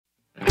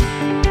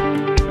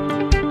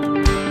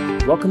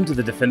welcome to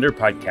the Defender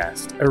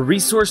Podcast, a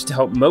resource to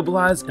help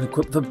mobilize and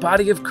equip the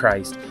body of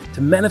Christ to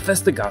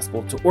manifest the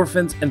gospel to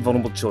orphans and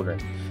vulnerable children.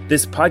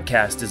 This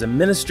podcast is a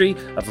ministry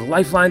of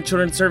Lifeline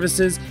Children's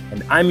Services,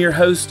 and I'm your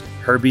host,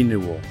 Herbie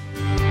Newell.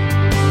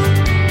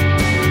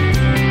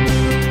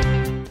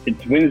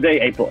 It's Wednesday,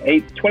 April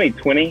 8th,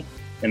 2020,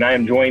 and I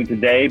am joined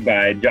today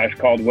by Josh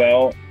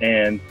Caldwell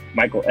and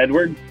Michael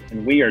Edwards,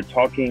 and we are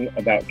talking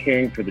about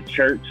caring for the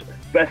church,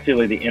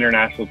 especially the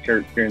international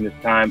church during this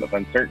time of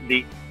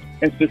uncertainty,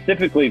 and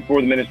specifically for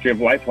the ministry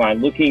of Lifeline,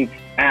 looking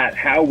at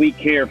how we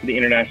care for the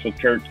international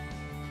church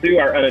through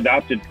our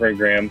Unadopted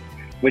program,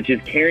 which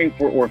is caring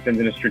for orphans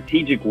in a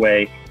strategic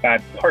way by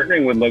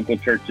partnering with local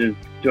churches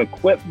to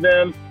equip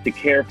them to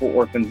care for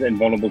orphans and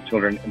vulnerable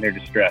children in their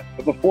distress.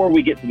 But before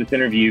we get to this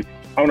interview,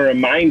 I want to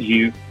remind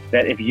you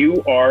that if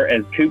you are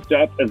as cooped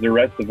up as the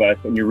rest of us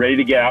and you're ready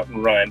to get out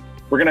and run,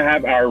 we're going to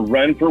have our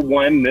Run for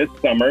One this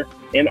summer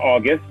in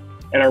August.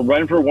 And our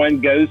Run for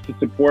One goes to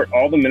support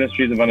all the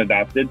ministries of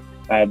Unadopted,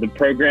 the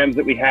programs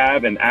that we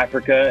have in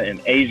Africa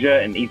and Asia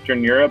and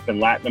Eastern Europe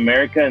and Latin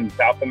America and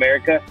South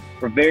America.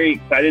 We're very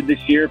excited this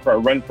year for our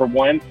Run for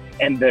One,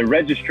 and the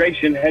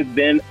registration has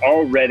been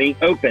already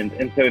opened.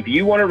 And so if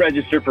you want to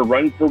register for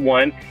Run for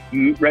One,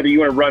 whether you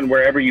want to run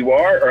wherever you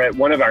are or at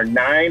one of our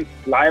 9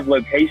 live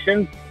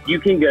locations, you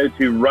can go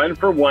to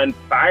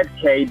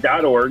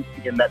runfor15k.org.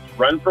 Again, that's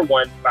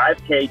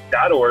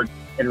runfor15k.org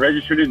and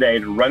register today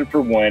to Run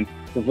for One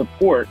to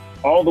support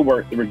all the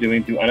work that we're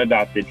doing through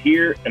Unadopted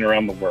here and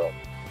around the world.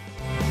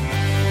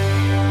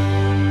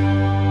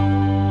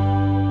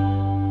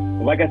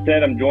 Like I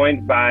said, I'm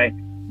joined by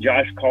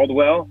Josh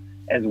Caldwell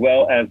as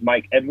well as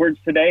Mike Edwards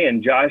today.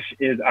 And Josh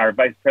is our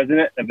Vice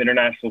President of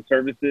International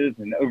Services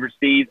and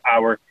oversees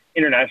our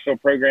international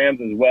programs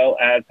as well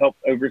as helps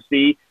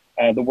oversee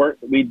the work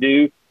that we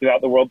do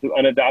throughout the world through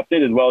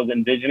Unadopted as well as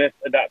Indigenous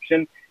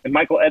adoption. And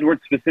Michael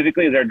Edwards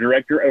specifically is our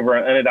Director over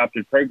our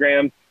Unadopted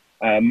programs.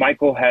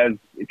 Michael has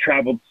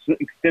traveled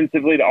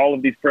extensively to all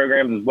of these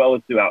programs as well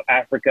as throughout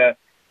Africa.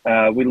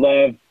 We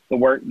love the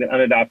work that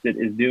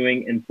Unadopted is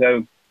doing. And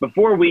so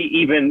before we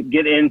even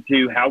get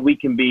into how we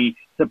can be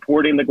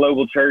supporting the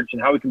global church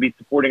and how we can be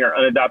supporting our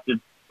Unadopted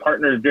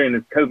partners during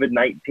this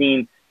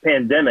COVID-19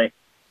 pandemic,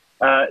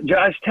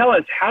 Josh, tell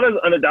us, how does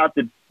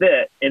Unadopted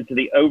fit into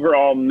the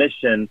overall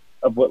mission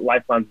of what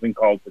Lifeline's been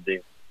called to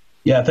do?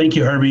 Yeah, thank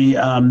you, Herbie.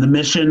 The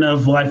mission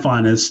of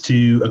Lifeline is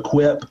to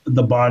equip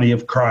the body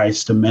of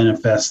Christ to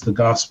manifest the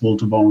gospel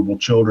to vulnerable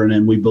children.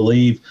 And we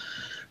believe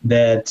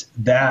that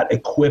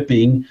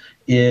equipping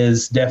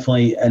is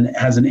definitely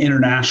has an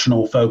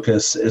international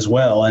focus as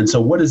well. And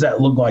so what does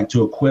that look like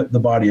to equip the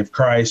body of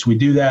Christ? We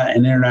do that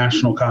in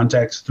international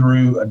context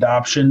through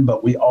adoption,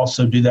 but we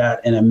also do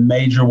that in a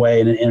major way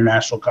in an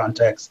international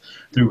context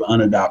through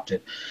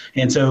Unadopted.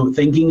 And so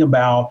thinking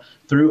about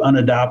through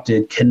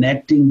Unadopted,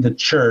 connecting the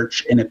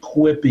church and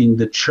equipping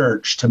the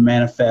church to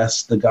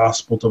manifest the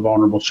gospel to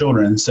vulnerable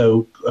children.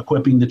 So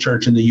equipping the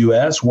church in the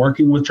U.S.,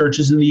 working with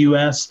churches in the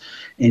U.S.,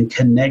 and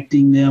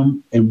connecting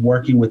them and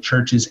working with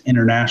churches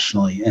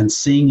internationally, and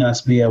seeing us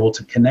be able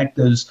to connect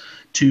those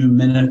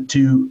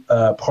two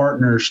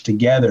partners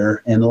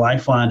together, and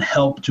Lifeline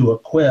help to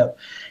equip,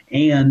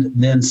 and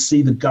then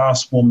see the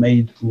gospel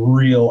made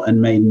real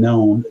and made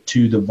known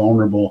to the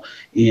vulnerable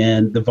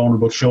and the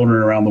vulnerable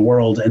children around the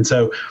world. And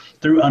so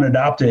through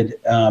Unadopted,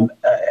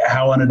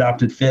 how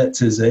Unadopted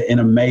fits is in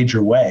a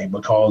major way,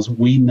 because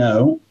we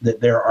know that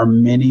there are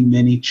many,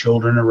 many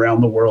children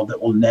around the world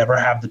that will never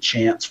have the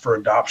chance for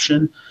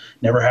adoption,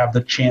 never have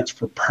the chance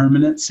for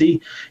permanency.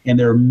 And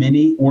there are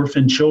many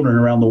orphan children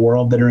around the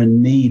world that are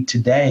in need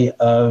today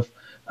of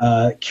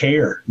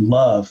care,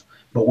 love.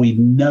 But we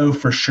know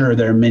for sure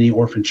there are many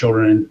orphan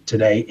children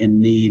today in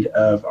need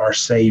of our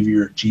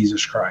Savior,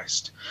 Jesus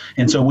Christ.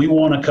 And so we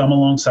want to come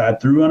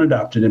alongside through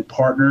Unadopted and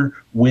partner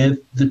with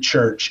the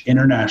church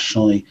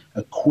internationally,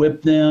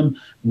 equip them,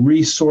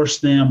 resource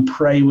them,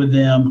 pray with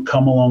them,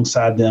 come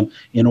alongside them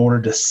in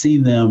order to see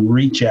them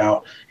reach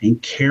out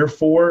and care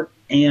for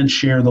and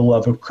share the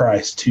love of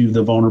Christ to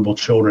the vulnerable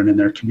children in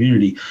their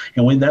community.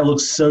 And that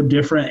looks so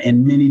different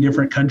in many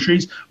different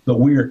countries, but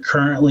we are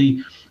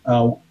currently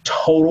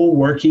total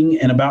working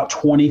in about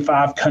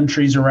 25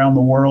 countries around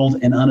the world,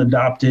 and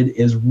Unadopted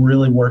is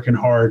really working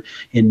hard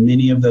in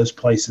many of those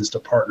places to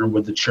partner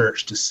with the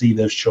church to see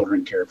those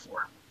children cared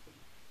for.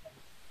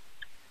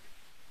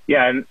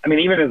 Yeah, and I mean,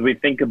 even as we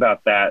think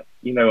about that,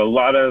 a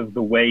lot of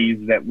the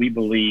ways that we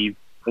believe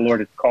the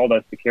Lord has called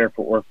us to care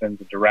for orphans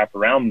and to wrap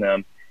around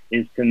them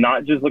is to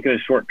not just look at a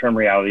short-term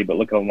reality, but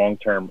look at a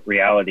long-term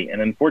reality.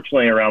 And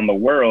unfortunately, around the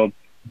world,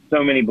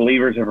 so many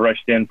believers have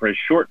rushed in for a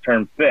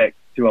short-term fix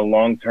to a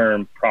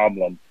long-term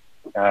problem.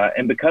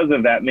 And because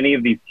of that, many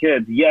of these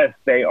kids, yes,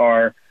 they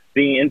are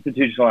being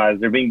institutionalized.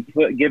 They're being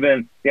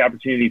given the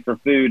opportunity for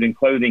food and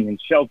clothing and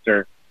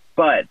shelter,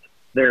 but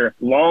their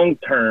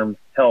long-term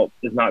health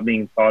is not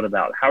being thought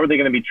about. How are they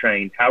going to be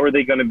trained? How are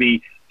they going to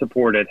be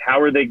supported? How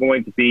are they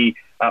going to be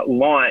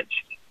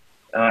launched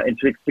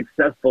into a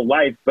successful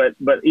life? But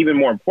even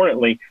more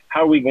importantly,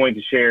 how are we going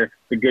to share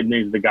the good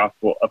news of the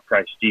gospel of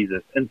Christ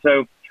Jesus? And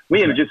so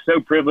we are just so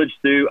privileged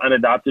through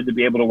Unadopted to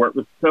be able to work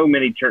with so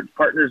many church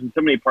partners and so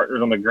many partners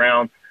on the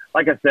ground,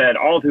 like I said,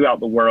 all throughout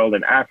the world,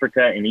 in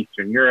Africa and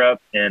Eastern Europe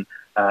and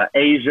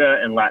Asia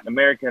and Latin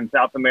America and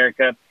South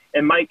America.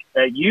 And Mike,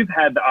 you've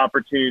had the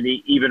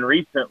opportunity even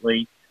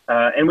recently,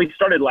 and we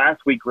started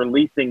last week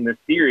releasing this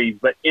series,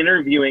 but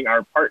interviewing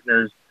our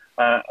partners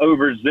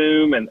over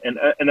Zoom and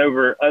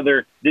over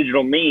other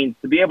digital means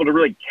to be able to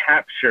really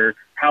capture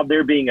how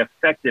they're being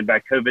affected by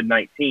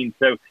COVID-19.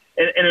 So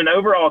in an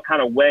overall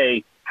kind of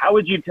way, how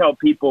would you tell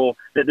people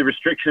that the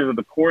restrictions of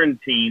the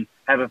quarantine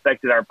have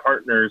affected our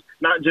partners,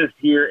 not just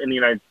here in the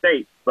United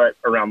States, but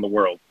around the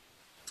world?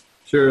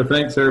 Sure.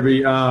 Thanks,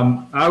 Herbie.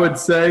 I would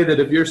say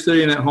that if you're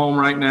sitting at home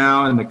right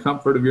now in the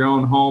comfort of your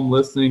own home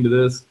listening to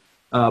this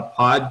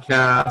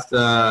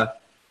podcast,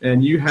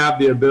 and you have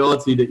the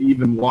ability to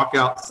even walk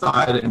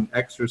outside and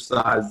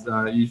exercise,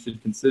 you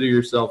should consider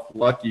yourself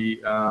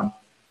lucky. A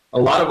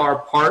lot of our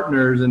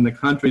partners in the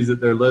countries that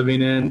they're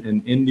living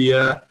in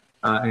India,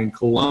 in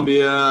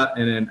Colombia,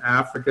 and in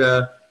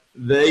Africa,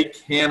 they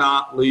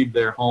cannot leave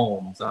their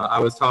homes. I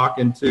was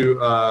talking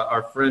to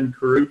our friend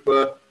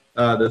Karupa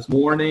this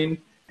morning,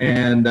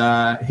 and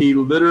he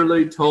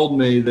literally told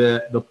me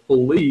that the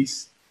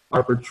police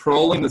are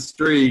patrolling the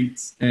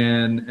streets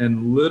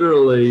and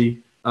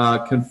literally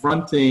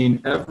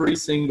confronting every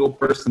single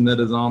person that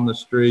is on the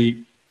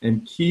street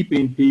and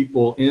keeping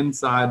people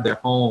inside their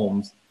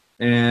homes.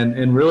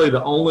 And really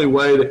the only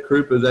way that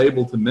Krupa is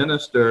able to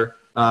minister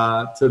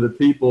to the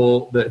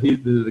people that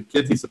the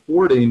kids he's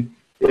supporting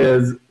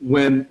is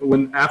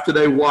when after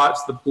they watch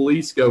the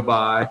police go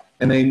by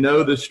and they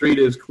know the street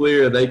is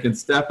clear, they can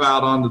step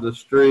out onto the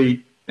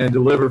street and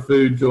deliver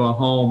food to a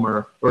home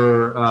or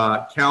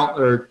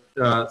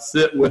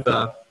sit with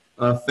a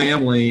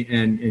family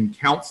and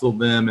counsel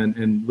them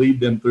and lead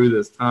them through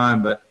this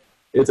time. But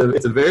it's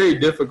a very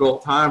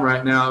difficult time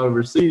right now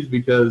overseas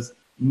because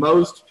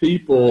most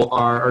people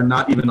are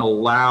not even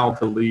allowed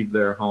to leave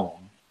their home.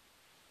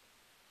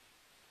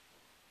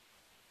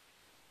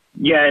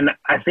 Yeah, and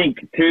I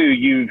think, too,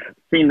 you've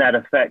seen that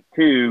effect,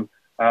 too,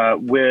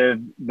 with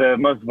the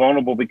most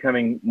vulnerable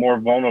becoming more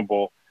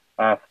vulnerable.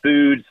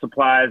 Food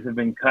supplies have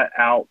been cut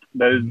out.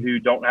 Those who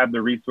don't have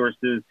the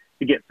resources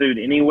to get food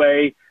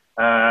anyway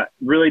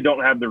really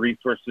don't have the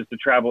resources to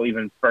travel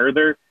even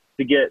further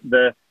to get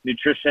the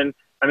nutrition.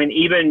 I mean,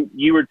 even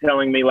you were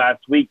telling me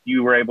last week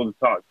you were able to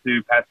talk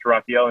to Pastor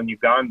Raphael in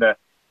Uganda.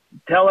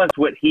 Tell us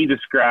what he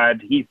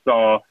described he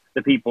saw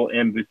the people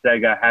in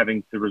Busega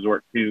having to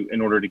resort to in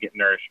order to get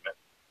nourishment.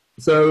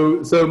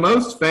 So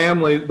most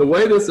families, the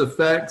way this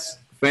affects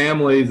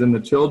families and the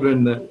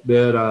children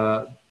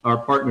that our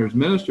partners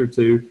minister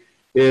to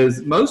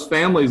is most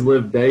families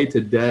live day to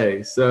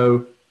day.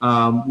 So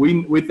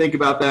we think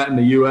about that in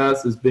the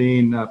U.S. as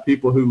being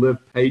people who live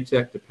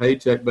paycheck to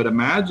paycheck. But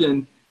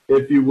imagine,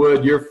 if you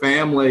would, your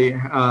family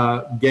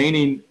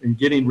gaining and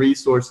getting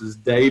resources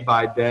day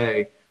by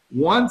day.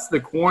 Once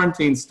the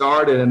quarantine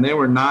started and they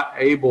were not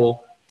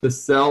able to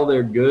sell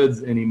their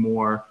goods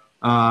anymore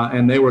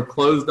and they were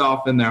closed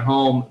off in their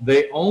home,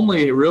 they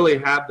only really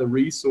had the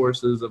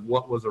resources of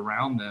what was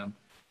around them.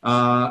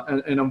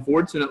 And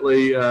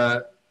unfortunately,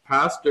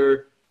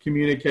 Pastor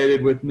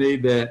communicated with me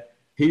that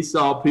he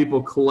saw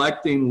people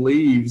collecting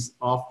leaves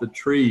off the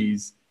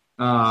trees,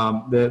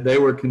 that they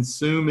were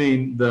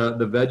consuming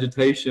the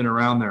vegetation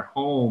around their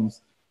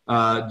homes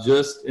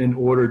just in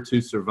order to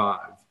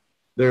survive.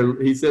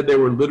 He said they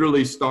were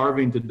literally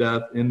starving to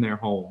death in their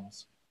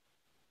homes.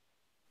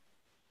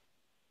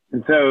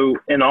 And so,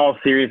 in all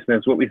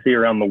seriousness, what we see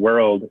around the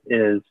world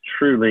is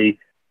truly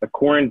a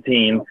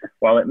quarantine.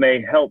 While it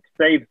may help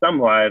save some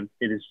lives,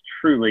 it is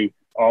truly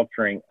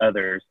altering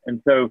others.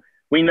 And so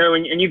we know,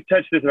 and you've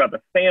touched this about the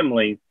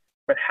families,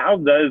 but how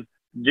does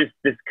just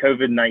this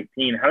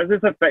COVID-19, how does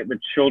this affect the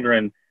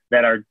children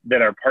that our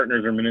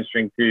partners are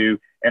ministering to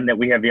and that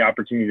we have the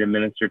opportunity to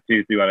minister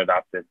to through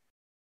Unadopted?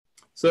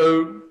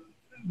 So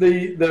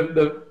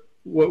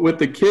with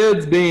the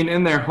kids being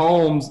in their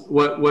homes,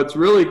 what's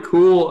really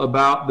cool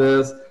about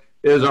this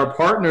is our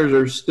partners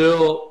are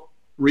still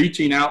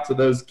reaching out to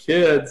those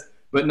kids,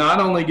 but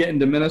not only getting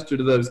to minister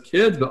to those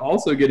kids, but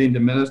also getting to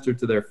minister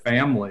to their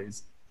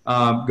families.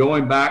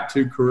 Going back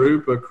to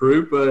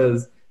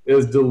Karupa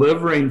is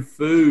delivering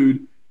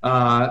food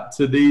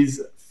to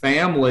these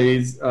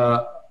families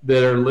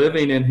that are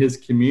living in his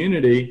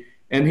community,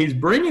 and he's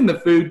bringing the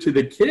food to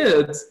the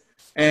kids.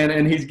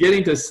 And he's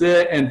getting to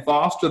sit and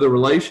foster the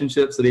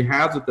relationships that he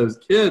has with those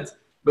kids,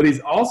 but he's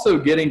also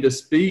getting to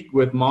speak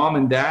with mom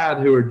and dad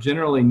who are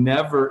generally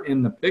never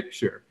in the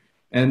picture.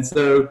 And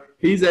so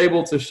he's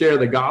able to share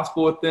the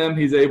gospel with them.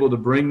 He's able to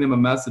bring them a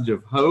message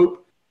of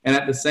hope. And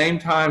at the same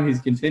time,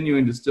 he's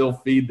continuing to still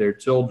feed their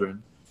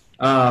children.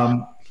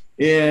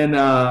 In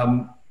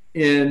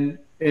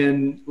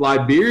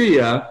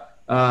Liberia,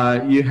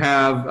 you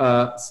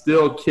have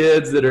still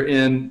kids that are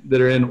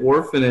in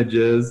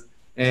orphanages.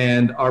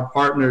 And our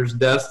partners,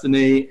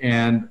 Destiny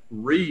and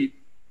REAP,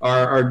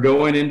 are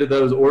going into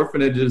those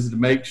orphanages to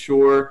make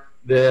sure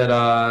that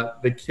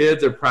the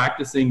kids are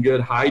practicing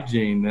good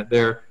hygiene, that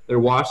they're they're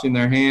washing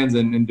their hands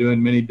and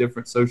doing many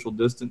different social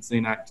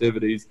distancing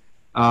activities.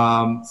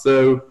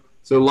 So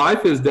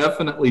life is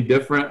definitely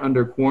different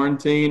under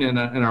quarantine, and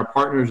our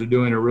partners are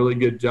doing a really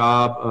good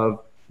job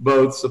of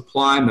both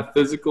supplying the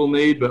physical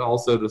need, but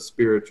also the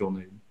spiritual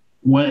need.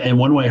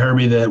 One way,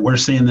 Herbie, that we're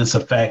seeing this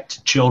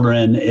affect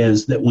children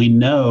is that we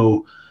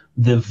know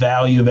the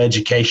value of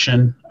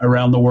education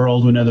around the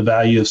world. We know the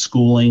value of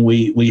schooling.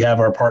 We have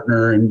our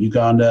partner in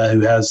Uganda who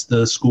has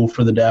the School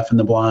for the Deaf and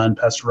the Blind,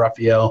 Pastor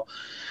Raphael.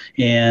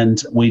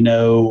 And we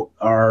know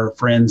our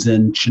friends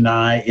in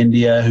Chennai,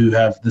 India, who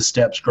have the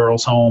Steps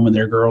Girls Home and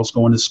their girls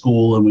going to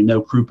school. And we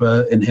know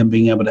Krupa and him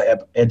being able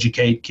to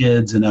educate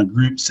kids in a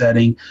group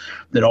setting,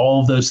 that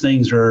all of those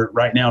things are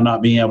right now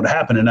not being able to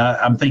happen. And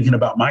I'm thinking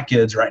about my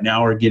kids right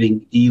now are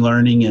getting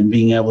e-learning and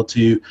being able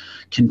to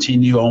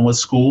continue on with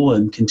school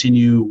and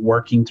continue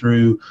working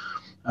through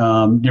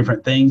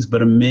different things,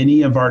 but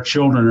many of our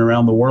children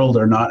around the world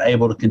are not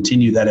able to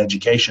continue that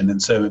education.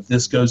 And so if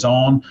this goes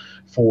on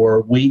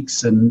for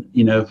weeks and,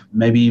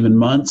 maybe even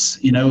months,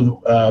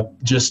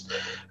 just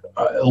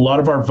a lot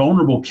of our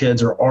vulnerable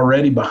kids are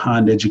already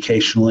behind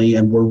educationally,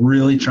 and we're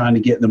really trying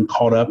to get them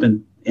caught up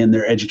in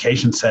their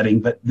education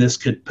setting, but this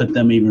could put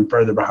them even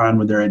further behind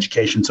with their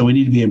education. So we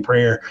need to be in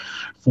prayer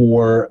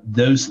for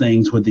those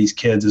things with these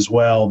kids as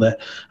well, that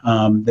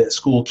that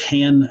school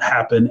can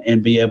happen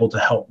and be able to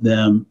help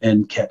them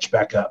and catch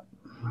back up.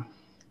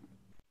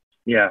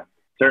 Yeah,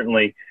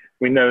 certainly.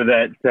 We know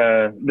that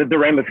the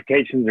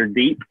ramifications are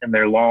deep and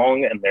they're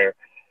long and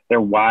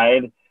they're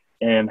wide,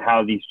 and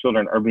how these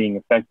children are being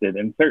affected.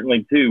 And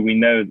certainly, too, we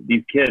know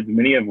these kids,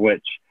 many of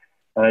which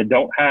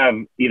don't have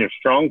either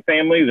strong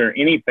families or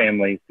any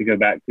families to go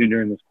back to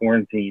during this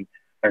quarantine,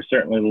 are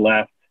certainly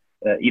left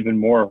even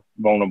more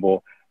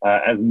vulnerable,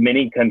 as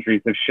many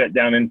countries have shut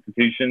down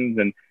institutions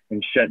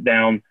and shut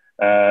down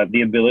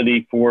the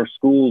ability for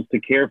schools to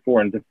care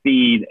for and to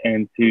feed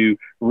and to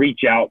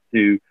reach out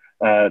to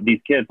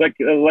these kids. Like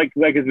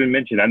has been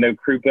mentioned, I know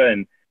Krupa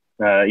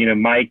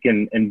and Mike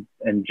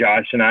and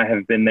Josh and I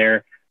have been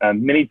there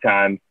many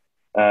times.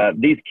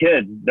 These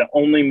kids, the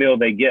only meal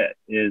they get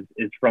is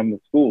from the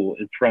school,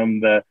 is from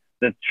the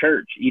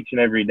church each and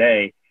every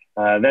day.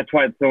 That's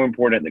why it's so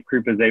important that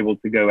Krupa is able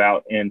to go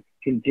out and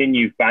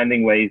continue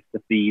finding ways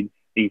to feed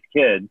these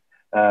kids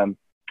so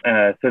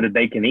that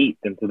they can eat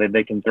and so that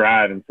they can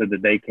thrive and so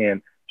that they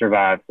can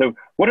survive. So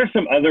what are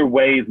some other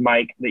ways,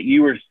 Mike, that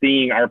you are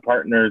seeing our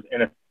partners,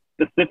 and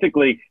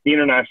specifically the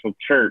International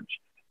Church,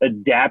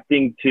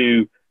 adapting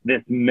to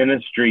this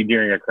ministry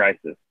during a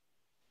crisis?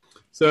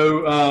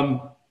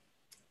 So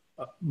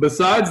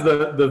besides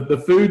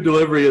the food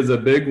delivery is a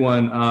big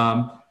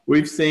one,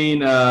 we've seen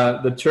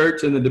the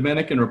church in the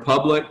Dominican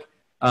Republic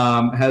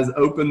has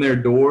opened their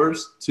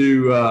doors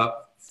to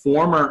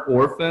former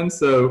orphans.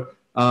 So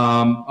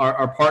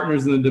our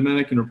partners in the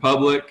Dominican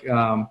Republic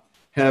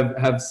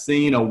have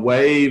seen a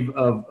wave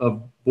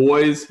of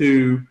boys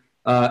who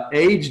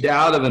aged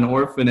out of an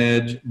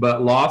orphanage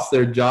but lost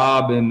their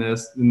job in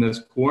this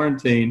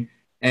quarantine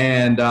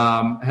and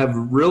have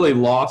really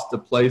lost a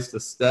place to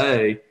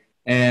stay.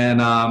 And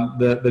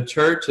the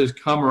church has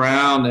come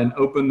around and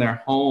opened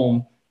their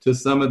home to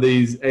some of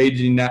these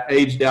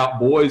aged out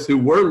boys who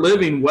were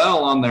living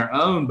well on their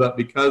own, but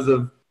because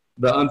of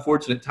the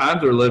unfortunate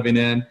times they're living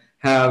in,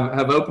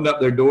 have opened up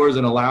their doors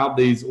and allowed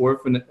these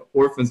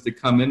orphans to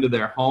come into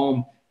their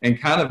home and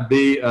kind of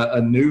be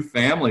a new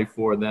family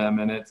for them.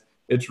 And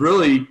it's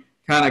really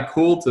kind of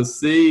cool to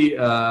see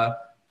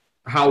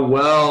how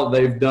well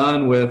they've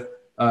done with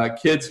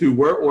kids who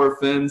were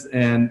orphans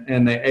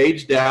and they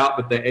aged out,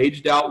 but they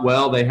aged out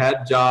well. They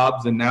had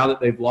jobs, and now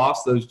that they've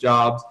lost those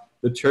jobs,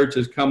 the church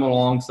has come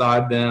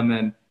alongside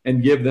them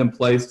and give them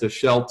place to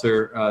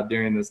shelter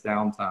during this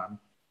downtime.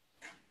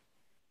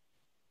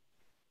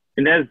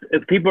 And as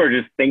people are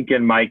just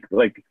thinking, Mike,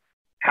 like,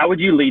 how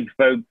would you lead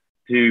folks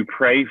to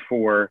pray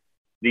for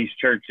these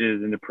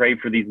churches and to pray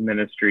for these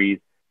ministries?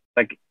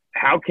 Like,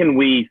 how can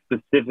we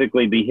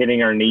specifically be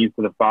hitting our knees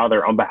to the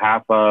Father on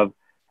behalf of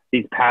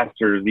these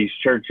pastors, these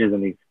churches,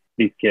 and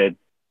these kids?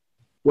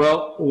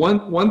 Well,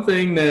 one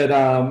thing that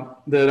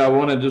I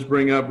want to just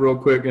bring up real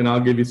quick, and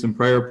I'll give you some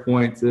prayer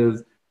points,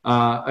 is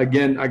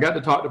again, I got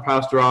to talk to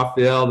Pastor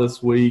Raphael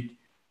this week,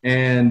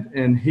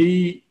 and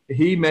he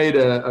made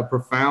a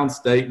profound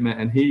statement,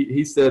 and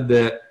he said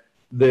that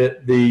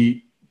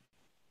the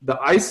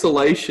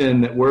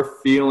isolation that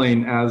we're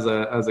feeling as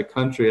a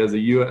country, as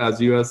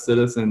U.S.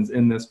 citizens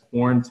in this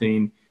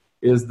quarantine,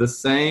 is the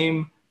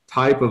same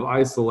type of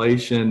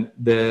isolation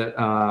that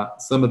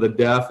some of the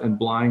deaf and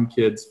blind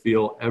kids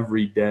feel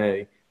every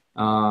day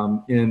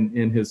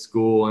in his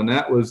school. And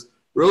that was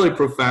really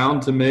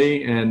profound to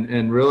me,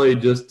 and really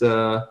just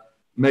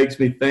makes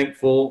me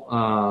thankful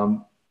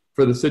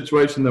for the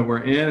situation that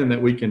we're in and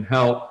that we can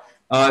help.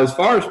 As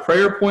far as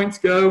prayer points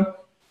go,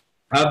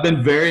 I've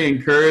been very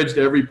encouraged.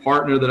 Every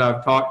partner that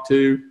I've talked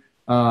to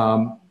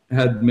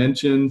had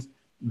mentioned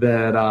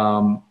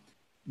that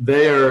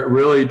they are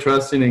really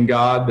trusting in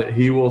God that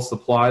He will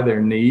supply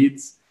their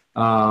needs.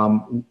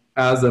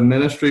 As a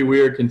ministry,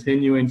 we are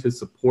continuing to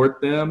support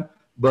them,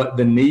 but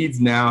the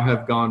needs now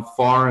have gone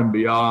far and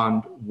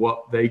beyond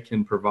what they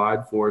can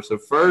provide for. So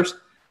first,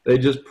 they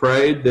just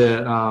prayed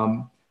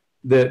that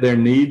that their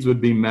needs would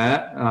be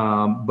met,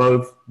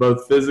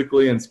 both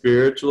physically and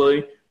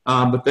spiritually.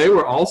 But they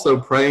were also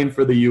praying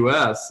for the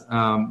U.S.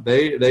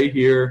 They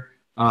hear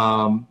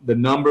the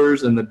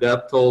numbers and the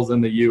death tolls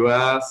in the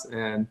U.S.,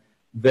 and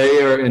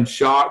they are in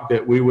shock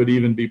that we would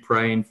even be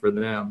praying for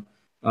them.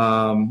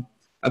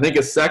 I think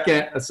a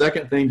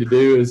second thing to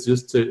do is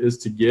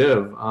to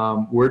give.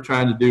 We're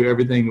trying to do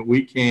everything that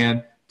we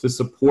can to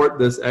support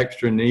this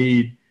extra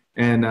need.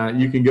 And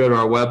you can go to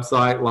our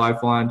website,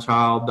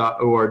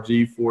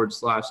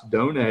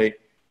 lifelinechild.org/donate,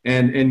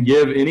 and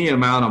give any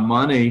amount of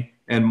money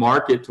and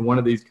mark it to one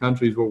of these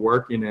countries we're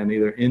working in,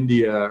 either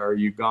India or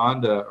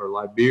Uganda or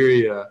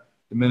Liberia,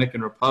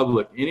 Dominican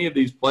Republic, any of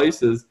these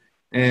places,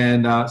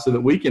 and so that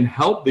we can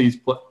help these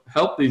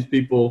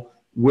people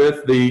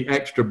with the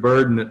extra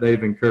burden that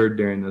they've incurred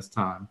during this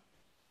time.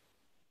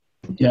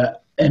 Yeah.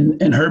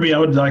 And Herbie, I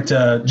would like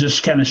to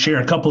just kind of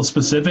share a couple of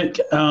specific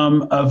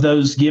of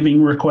those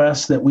giving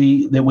requests that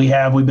we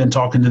have. We've been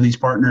talking to these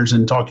partners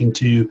and talking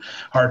to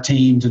our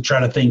team to try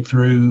to think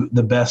through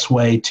the best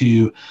way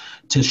to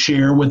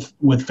share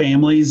with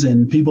families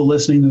and people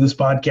listening to this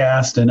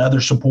podcast and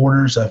other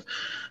supporters of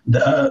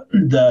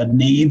the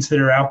needs that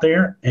are out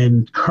there.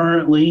 And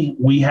currently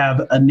we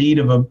have a need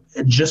of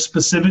just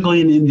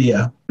specifically in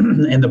India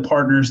and the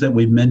partners that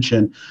we've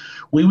mentioned.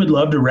 We would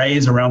love to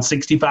raise around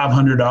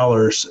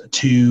 $6,500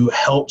 to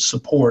help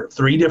support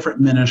 3 different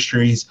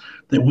ministries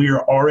that we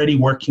are already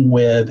working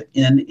with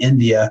in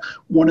India.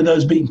 One of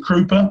those being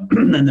Krupa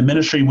and the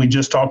ministry we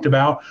just talked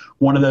about,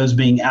 one of those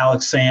being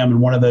Alex Sam,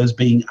 and one of those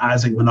being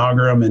Isaac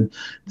Managaram and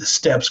the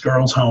Steps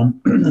Girls Home.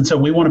 And so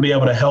we want to be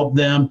able to help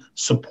them,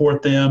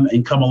 support them,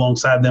 and come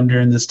alongside them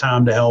during this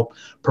time to help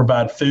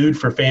provide food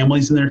for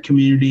families in their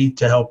community,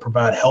 to help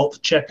provide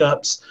health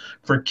checkups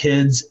for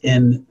kids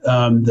in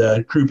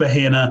the Krupa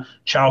Hannah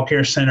Child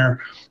Care Center,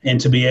 and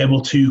to be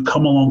able to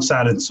come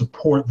alongside and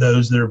support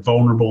those that are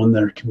vulnerable in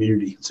their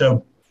community.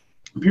 So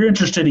if you're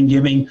interested in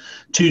giving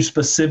to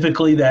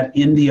specifically that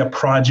India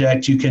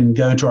project, you can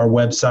go to our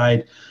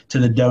website to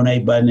the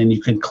donate button and you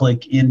can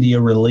click India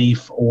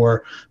Relief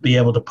or be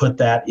able to put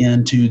that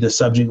into the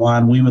subject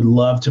line. We would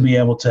love to be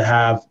able to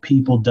have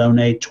people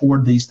donate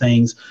toward these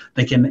things.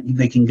 They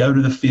can go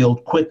to the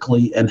field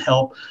quickly and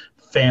help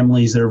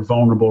families that are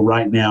vulnerable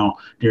right now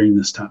during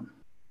this time.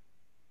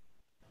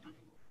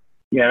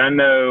 Yeah, and I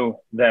know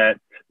that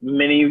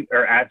many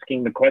are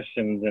asking the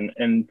questions,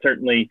 and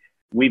certainly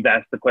we've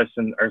asked the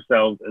questions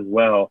ourselves as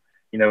well.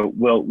 You know,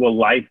 will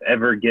life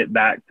ever get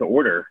back to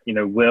order? You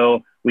know,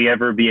 will we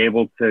ever be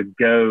able to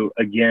go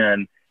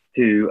again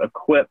to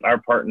equip our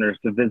partners,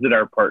 to visit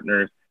our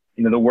partners?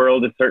 You know, the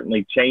world is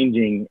certainly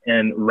changing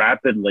and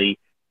rapidly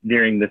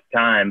during this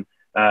time.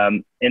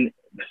 And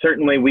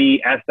certainly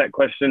we asked that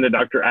question to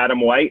Dr. Adam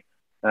White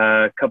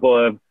a couple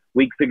of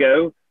weeks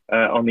ago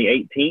on the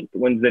 18th,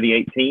 Wednesday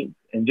the 18th,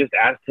 and just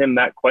asked him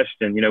that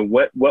question, you know,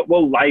 what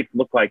will life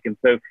look like? And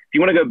so if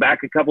you want to go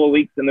back a couple of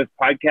weeks in this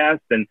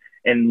podcast and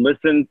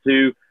listen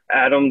to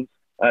Adam's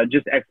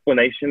just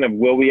explanation of,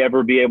 will we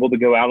ever be able to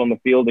go out on the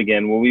field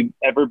again? Will we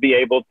ever be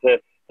able to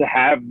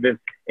have this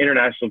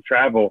international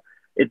travel?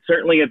 It's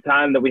certainly a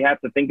time that we have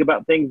to think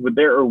about things, but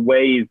there are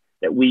ways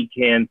that we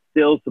can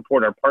still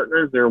support our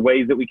partners. There are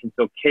ways that we can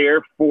still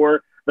care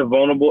for the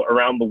vulnerable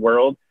around the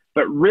world.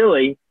 But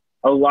really,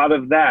 a lot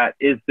of that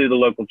is through the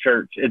local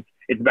church. It's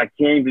about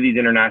caring for these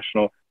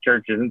international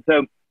churches. And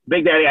so,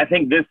 Big Daddy, I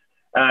think this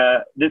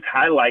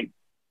highlights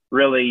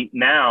really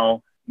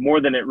now, more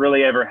than it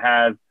really ever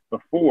has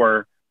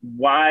before,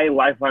 why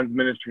Lifeline's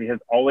ministry has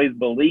always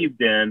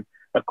believed in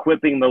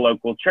equipping the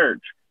local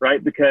church,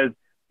 right? Because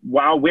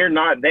while we're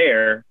not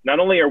there, not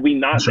only are we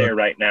not there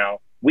right now,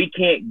 we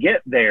can't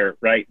get there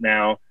right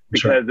now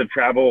because of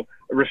travel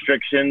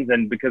restrictions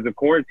and because of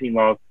quarantine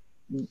laws.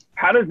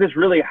 How does this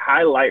really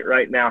highlight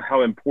right now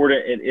how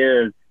important it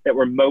is that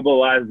we're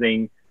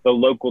mobilizing the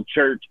local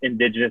church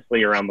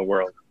indigenously around the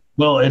world?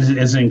 Well,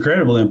 it's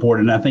incredibly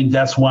important. I think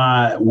that's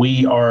why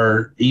we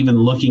are even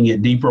looking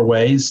at deeper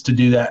ways to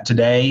do that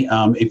today.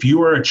 If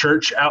you are a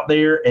church out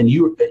there and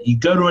you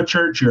go to a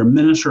church, you're a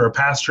minister or a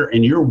pastor,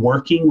 and you're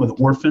working with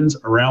orphans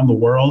around the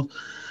world,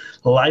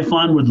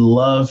 Lifeline would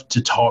love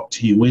to talk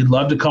to you. We'd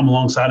love to come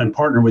alongside and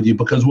partner with you,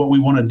 because what we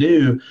want to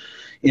do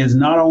is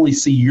not only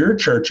see your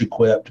church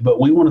equipped, but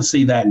we want to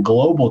see that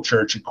global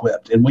church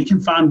equipped. And we can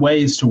find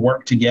ways to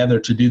work together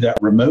to do that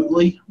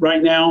remotely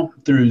right now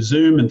through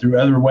Zoom and through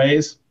other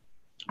ways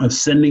of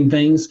sending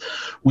things.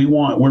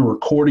 We're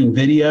recording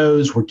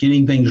videos, we're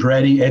getting things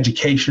ready,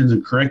 educations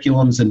and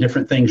curriculums and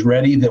different things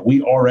ready that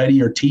we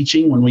already are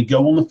teaching when we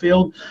go on the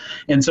field.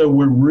 And so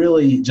we're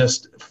really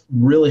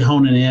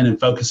honing in and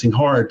focusing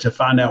hard to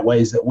find out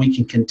ways that we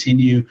can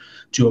continue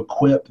to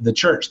equip the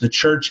church. The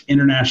church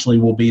internationally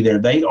will be there.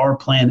 They are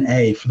plan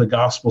A for the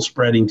gospel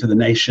spreading to the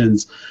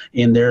nations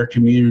in their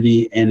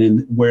community and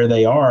in where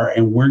they are.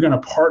 And we're going to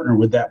partner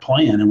with that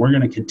plan, and we're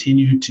going to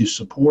continue to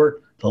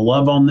support, to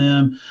love on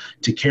them,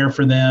 to care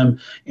for them,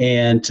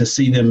 and to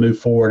see them move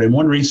forward. And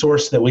one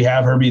resource that we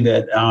have, Herbie,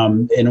 that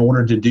in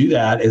order to do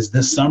that is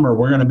this summer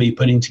we're going to be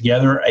putting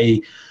together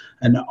a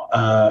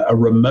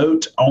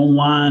remote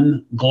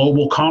online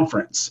global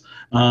conference.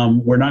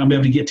 We're not going to be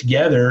able to get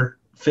together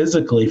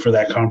physically for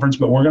that conference,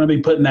 but we're going to be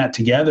putting that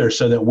together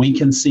so that we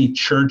can see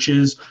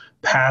churches,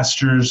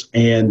 pastors,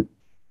 and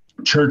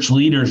church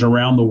leaders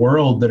around the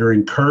world that are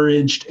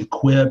encouraged,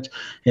 equipped,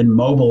 and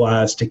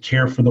mobilized to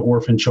care for the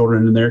orphan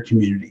children in their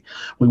community.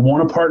 We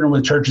want to partner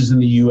with churches in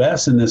the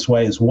U.S. in this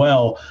way as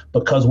well,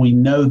 because we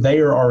know they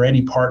are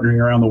already partnering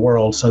around the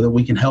world so that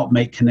we can help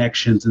make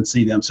connections and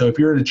see them. So if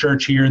you're at a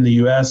church here in the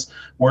U.S.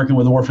 working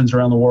with orphans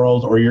around the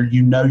world, or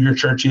your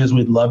church is,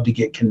 we'd love to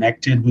get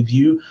connected with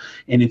you.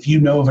 And if you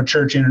know of a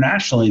church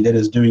internationally that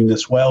is doing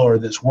this well, or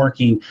that's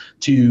working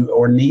to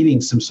or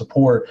needing some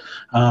support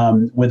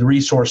with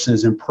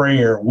resources and prayer,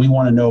 we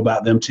want to know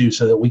about them too,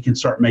 so that we can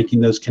start making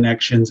those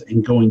connections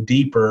and going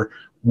deeper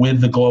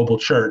with the global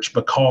church,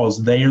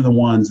 because they are the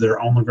ones that are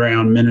on the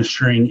ground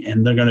ministering,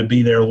 and they're going to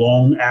be there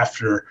long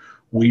after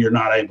we are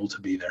not able to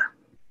be there.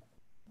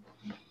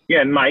 Yeah,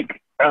 and Mike,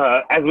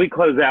 as we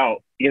close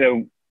out,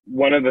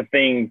 one of the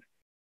things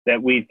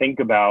that we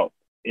think about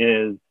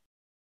is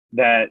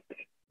that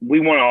we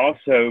want to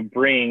also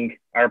bring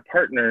our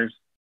partners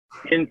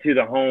into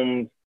the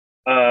homes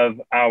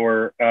of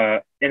our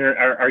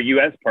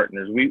U.S.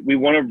 partners. We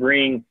want to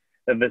bring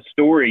the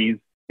stories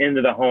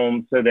into the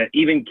home so that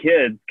even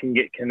kids can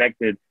get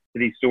connected to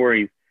these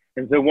stories.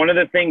 And so one of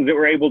the things that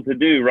we're able to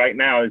do right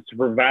now is to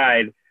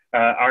provide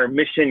our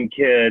Mission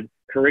Kid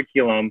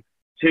curriculum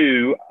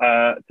to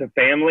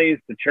families,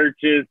 to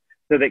churches,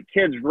 so that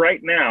kids right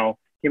now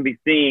can be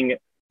seeing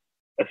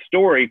a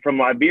story from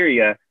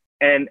Liberia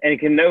and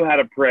can know how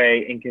to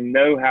pray and can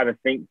know how to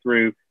think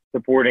through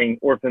supporting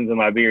orphans in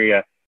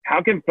Liberia.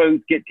 How can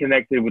folks get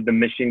connected with the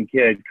Mission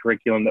Kid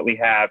curriculum that we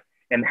have,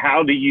 and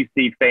how do you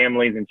see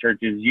families and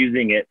churches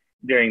using it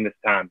during this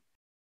time?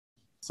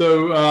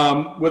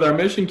 So with our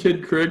Mission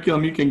Kid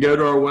curriculum, you can go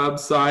to our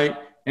website,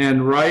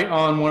 and right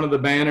on one of the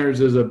banners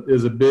is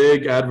a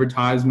big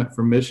advertisement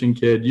for Mission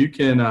Kid. You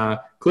can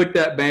click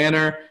that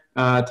banner,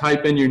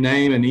 type in your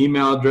name and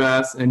email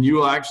address, and you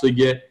will actually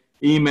get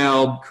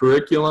emailed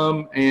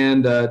curriculum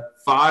and 5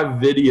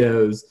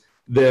 videos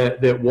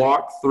that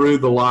walk through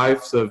the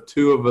lives of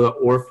 2 of the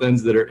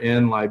orphans that are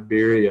in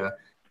Liberia.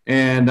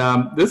 And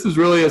this is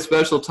really a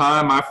special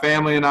time. My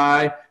family and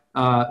I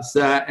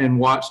sat and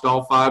watched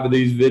all 5 of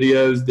these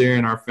videos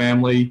during our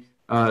family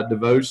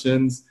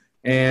devotions.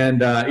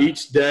 And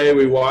each day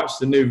we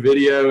watched a new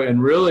video,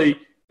 and really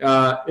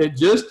it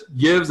just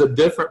gives a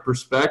different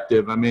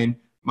perspective. I mean,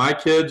 my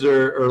kids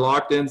are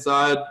locked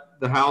inside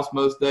the house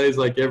most days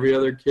like every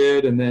other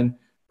kid, and then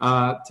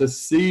to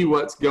see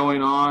what's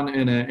going on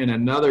in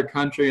another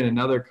country, in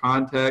another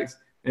context,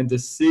 and to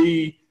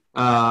see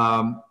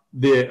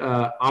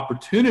the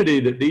opportunity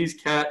that these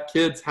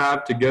kids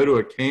have to go to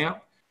a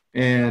camp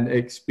and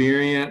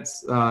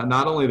experience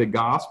not only the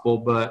gospel,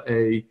 but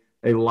a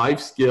life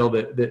skill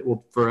that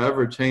will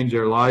forever change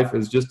their life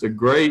is just a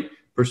great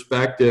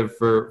perspective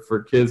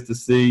for kids to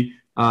see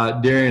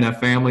during a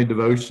family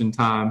devotion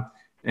time.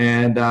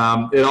 And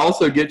it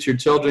also gets your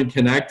children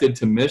connected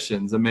to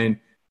missions. I mean,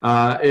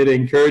 it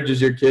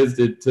encourages your kids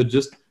to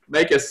just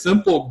make a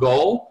simple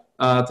goal,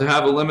 to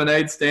have a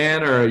lemonade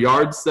stand or a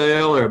yard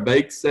sale or a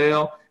bake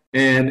sale,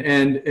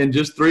 and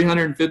just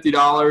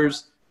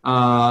 $350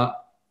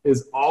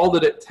 is all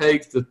that it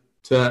takes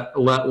to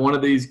let one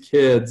of these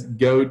kids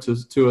go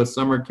to a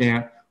summer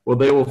camp. Well,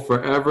 they will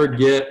forever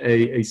get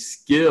a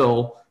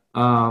skill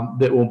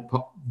that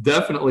will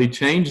definitely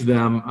change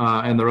them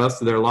and the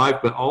rest of their life,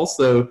 but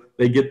also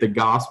they get the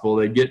gospel.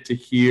 They get to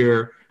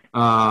hear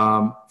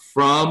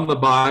from the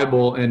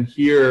Bible and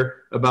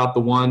hear about the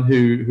one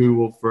who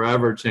will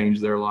forever change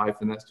their life,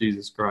 and that's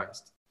Jesus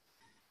Christ.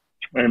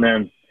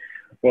 Amen.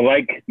 Well,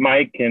 like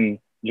Mike and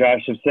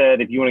Josh have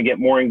said, if you want to get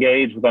more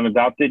engaged with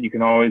Unadopted, you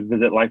can always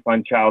visit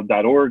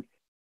lifelinechild.org.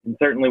 And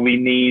certainly we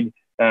need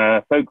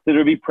folks that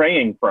will be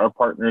praying for our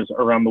partners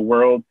around the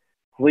world.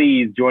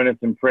 Please join us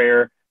in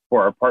prayer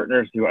for our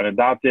partners who are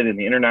Unadopted in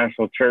the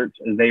international church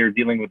as they are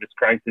dealing with this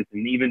crisis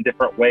in even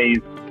different ways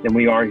than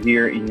we are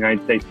here in the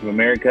United States of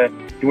America.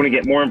 If you want to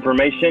get more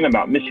information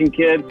about Mission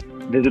Kid,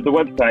 visit the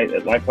website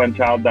at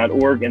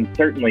lifelinechild.org. And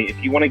certainly,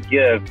 if you want to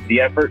give the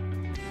effort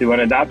to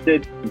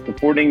Unadopted and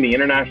supporting the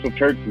international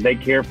church as they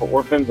care for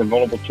orphans and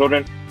vulnerable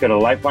children, go to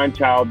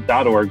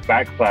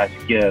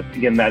lifelinechild.org/give.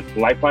 Again, that's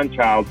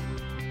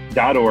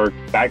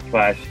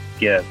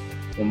lifelinechild.org/give.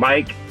 Well,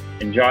 Mike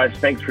and Josh,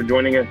 thanks for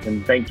joining us,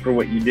 and thanks for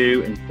what you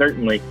do. And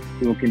certainly,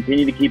 we will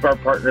continue to keep our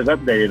partners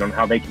updated on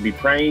how they can be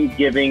praying,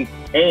 giving,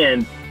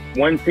 and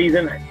one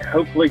season,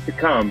 hopefully to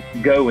come,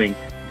 going to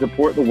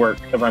support the work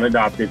of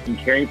Unadopted and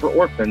caring for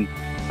orphans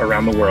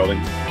around the world.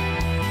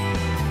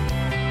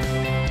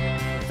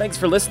 Thanks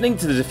for listening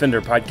to the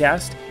Defender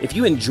Podcast. If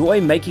you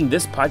enjoy making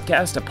this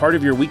podcast a part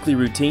of your weekly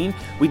routine,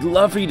 we'd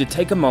love for you to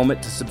take a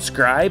moment to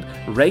subscribe,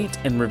 rate,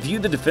 and review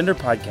the Defender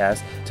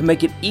Podcast to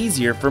make it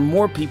easier for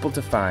more people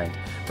to find.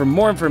 For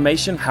more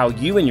information how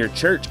you and your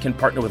church can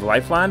partner with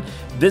Lifeline,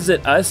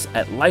 visit us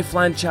at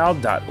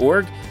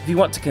lifelinechild.org. If you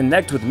want to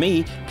connect with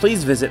me,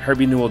 please visit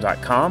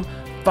herbienewell.com.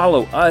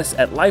 Follow us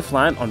at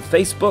Lifeline on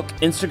Facebook,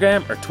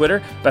 Instagram, or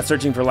Twitter by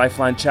searching for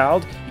Lifeline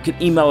Child. You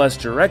can email us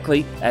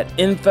directly at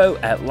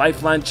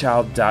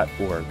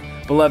info@lifelinechild.org.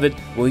 Beloved,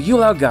 will you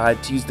allow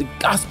God to use the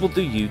gospel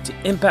through you to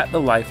impact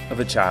the life of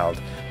a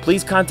child?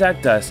 Please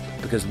contact us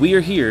because we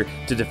are here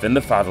to defend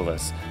the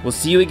fatherless. We'll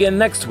see you again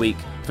next week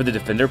for the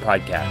Defender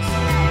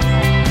Podcast.